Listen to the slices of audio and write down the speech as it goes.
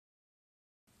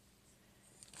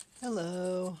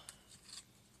Hello.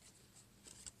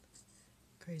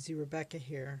 Crazy Rebecca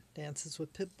here, Dances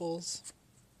with Pitbulls.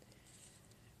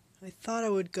 I thought I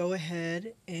would go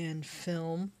ahead and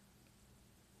film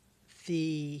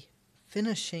the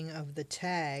finishing of the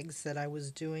tags that I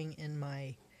was doing in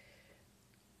my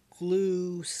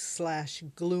glue/gluing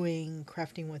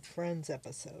Crafting with Friends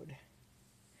episode.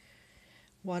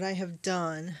 What I have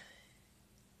done,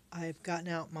 I've gotten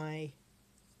out my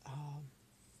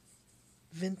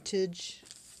vintage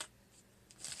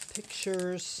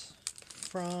pictures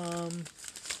from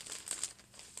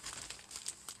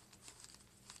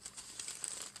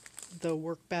the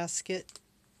workbasket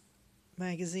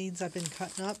magazines I've been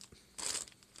cutting up.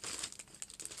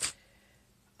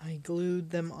 I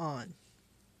glued them on.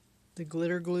 The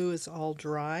glitter glue is all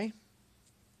dry.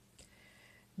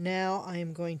 Now I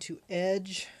am going to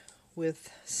edge with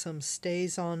some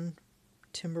StazOn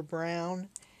Timber Brown.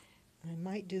 I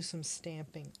might do some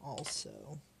stamping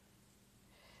also.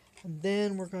 And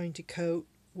then we're going to coat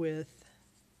with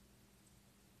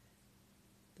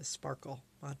the Sparkle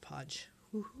Mod Podge.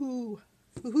 Woohoo!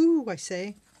 Woohoo, I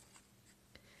say.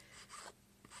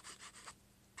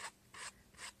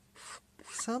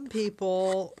 Some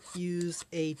people use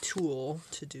a tool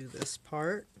to do this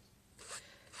part,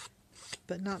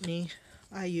 but not me.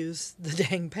 I use the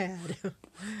dang pad.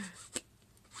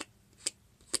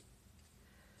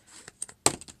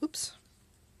 Oops.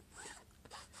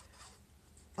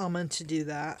 I meant to do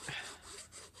that.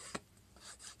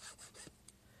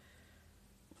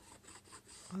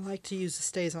 I like to use the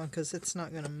StazOn because it's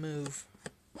not going to move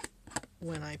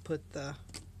when I put the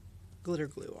glitter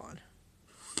glue on.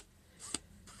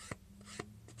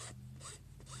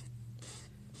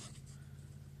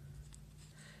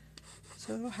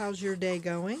 So, how's your day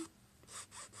going?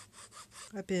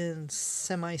 I've been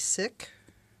semi-sick.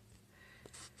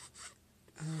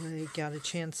 I got a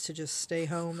chance to just stay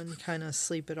home and kind of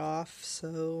sleep it off,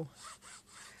 so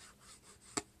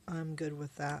I'm good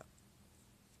with that.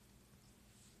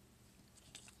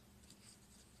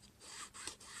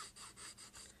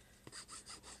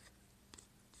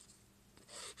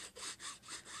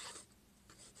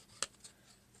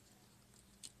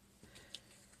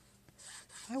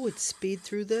 I would speed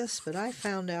through this, but I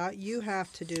found out you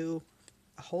have to do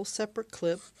a whole separate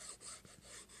clip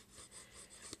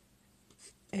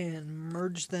and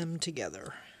merge them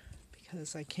together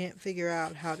because I can't figure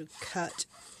out how to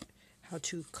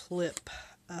clip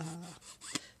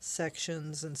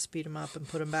sections and speed them up and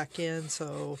put them back in,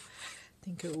 so I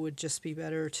think it would just be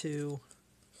better to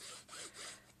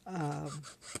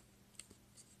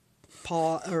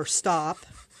pause or stop,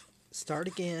 start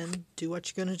again, do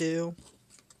what you're going to do.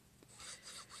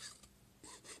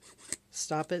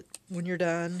 Stop it when you're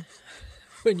done.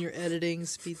 When you're editing,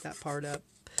 speed that part up.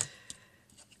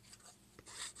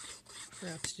 I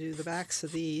forgot to do the backs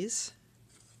of these.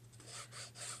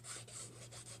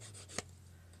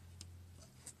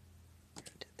 I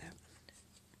did that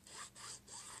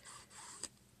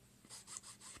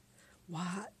one.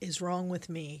 What is wrong with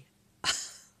me?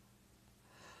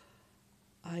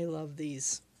 I love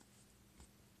these.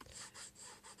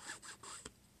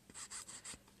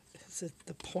 Is it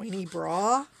the pointy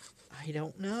bra? I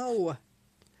don't know.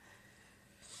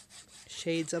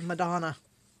 Shades of Madonna.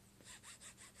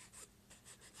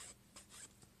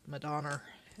 Madonna,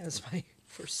 as my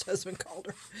first husband called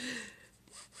her.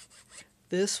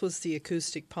 This was the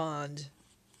acoustic pond.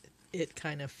 It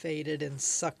kind of faded and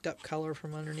sucked up color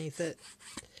from underneath it.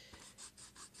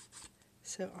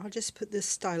 So I'll just put this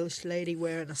stylish lady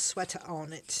wearing a sweater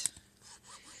on it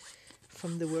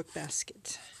from the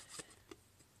workbasket.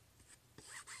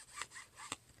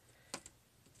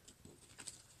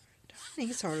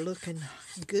 These are looking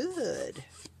good.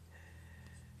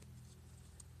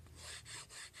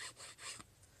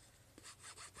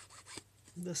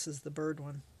 This is the bird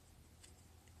one.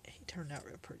 He turned out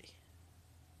real pretty.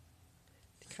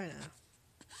 Kind of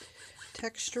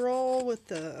textural with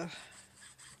the,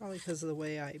 probably because of the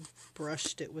way I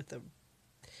brushed it with a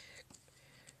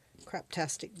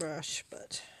craptastic brush,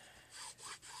 but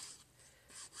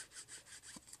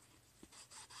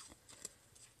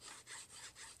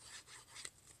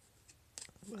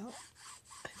well,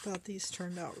 I thought these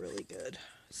turned out really good,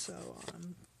 so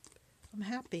I'm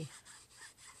happy.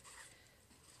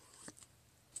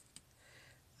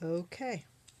 Okay,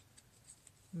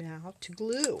 now to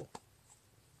glue.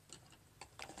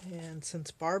 And since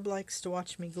Barb likes to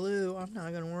watch me glue, I'm not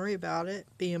going to worry about it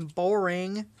being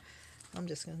boring. I'm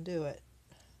just going to do it.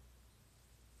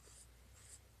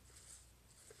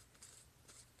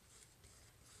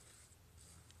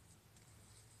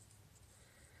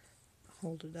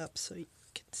 Hold it up so you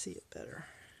can see it better.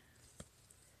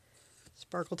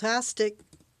 Sparkletastic.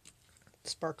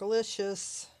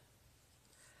 Sparkalicious.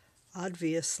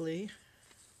 Obviously,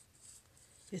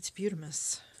 it's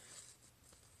Beautimus.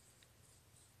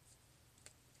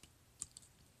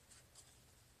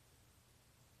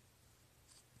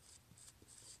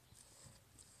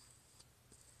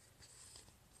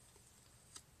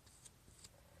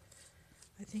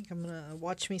 I think I'm going to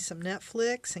watch me some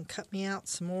Netflix and cut me out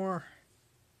some more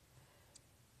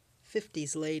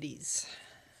 50s ladies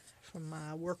from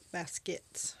my work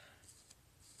baskets.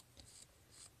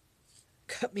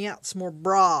 Cut me out some more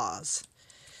bras.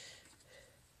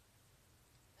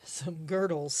 Some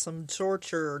girdles, some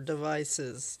torture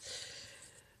devices.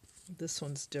 This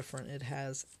one's different. It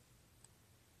has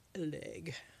a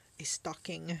leg, a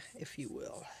stocking, if you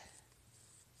will.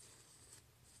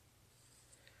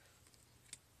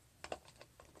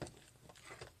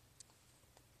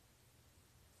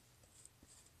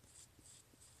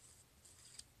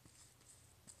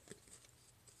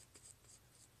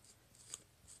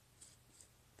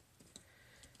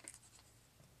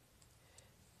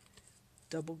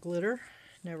 Double glitter,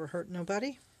 never hurt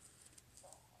nobody.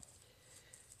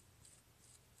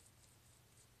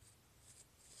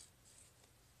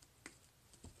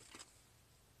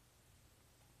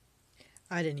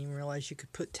 I didn't even realize you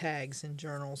could put tags in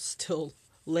journals till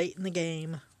late in the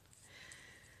game.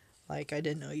 Like I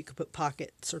didn't know you could put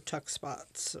pockets or tuck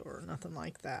spots or nothing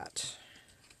like that.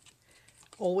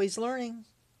 Always learning.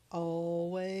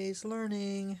 Always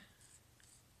learning.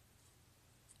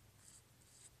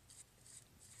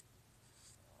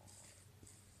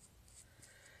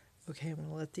 Okay, I'm going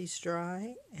to let these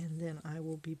dry and then I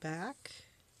will be back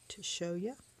to show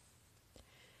you.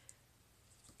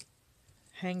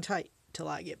 Hang tight till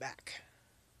I get back.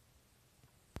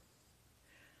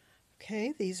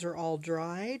 Okay, these are all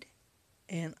dried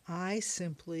and I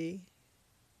simply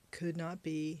could not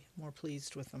be more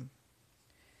pleased with them.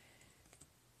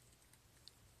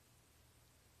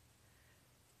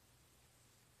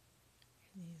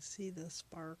 Can you see the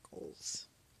sparkles?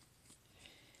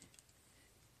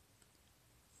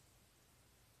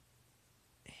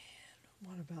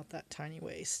 What about that tiny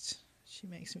waist? She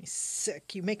makes me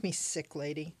sick. You make me sick,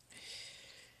 lady.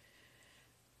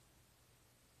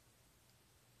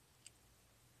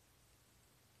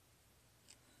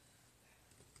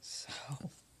 So,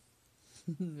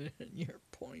 your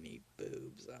pointy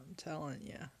boobs, I'm telling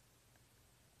you.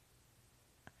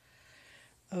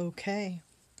 Okay.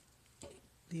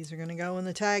 These are going to go in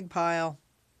the tag pile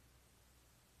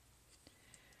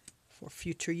for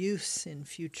future use in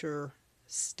future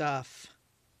stuff.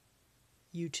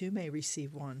 You too may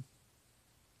receive one.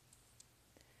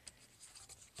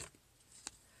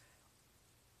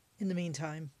 In the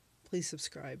meantime, please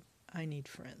subscribe. I need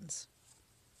friends.